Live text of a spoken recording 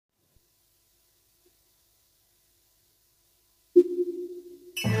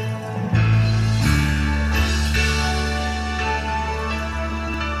Give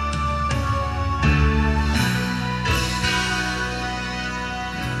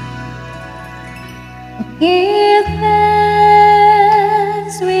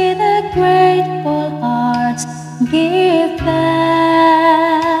thanks with a grateful heart. Give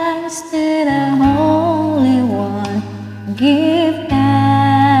thanks to the Holy One. Give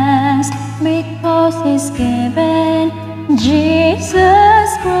thanks because He's given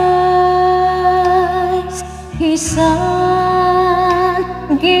Jesus Christ, His Son.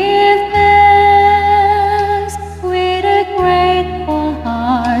 Give thanks with a grateful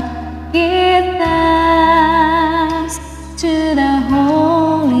heart. Give thanks to the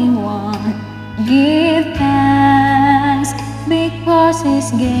Holy One. Give thanks because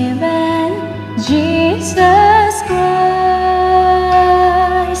He's given Jesus Christ,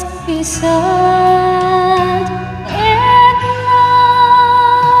 His Son. And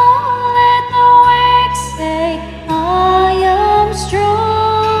now let the weak say, I am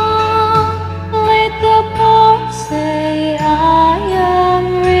strong. Let the poor say, I am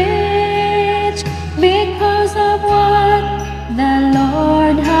rich, because of what the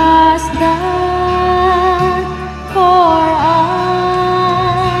Lord has done for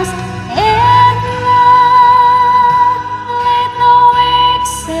us. And now let the weak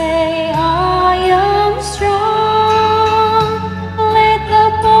say, I am strong. Let the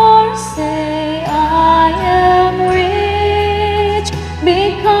poor say, I am rich,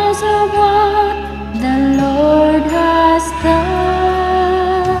 because of what the Lord has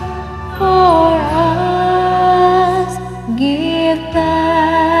done for us. Give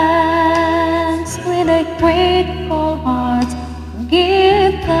thanks with a grateful heart.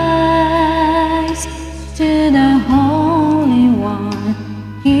 Give thanks to the Holy One.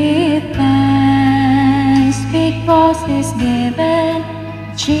 Give thanks because He's given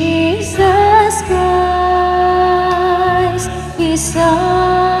Jesus Christ, His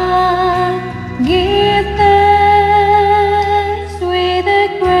Son. Give thanks with a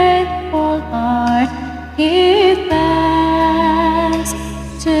grateful heart. Give thanks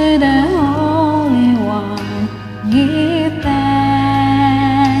to the Holy One. Give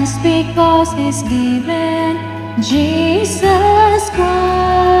thanks because He's given Jesus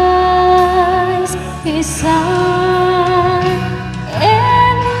Christ, His Son.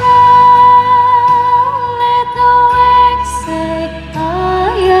 And now let the weak say, I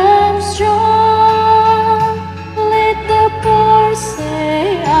am strong. Let the poor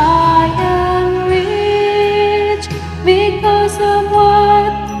say, I am rich, because of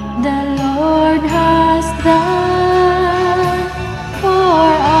what the Lord has done for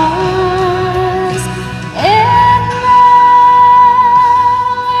us. And now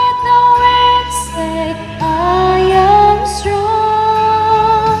let the weak say, I am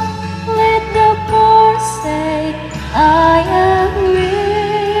strong. Let the poor say, I am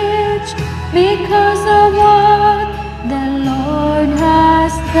rich, because of what the Lord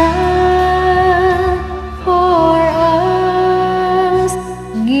has done for us.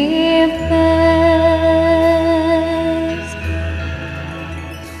 Give thanks.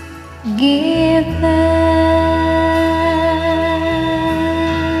 Give thanks.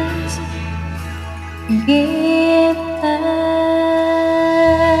 Give thanks.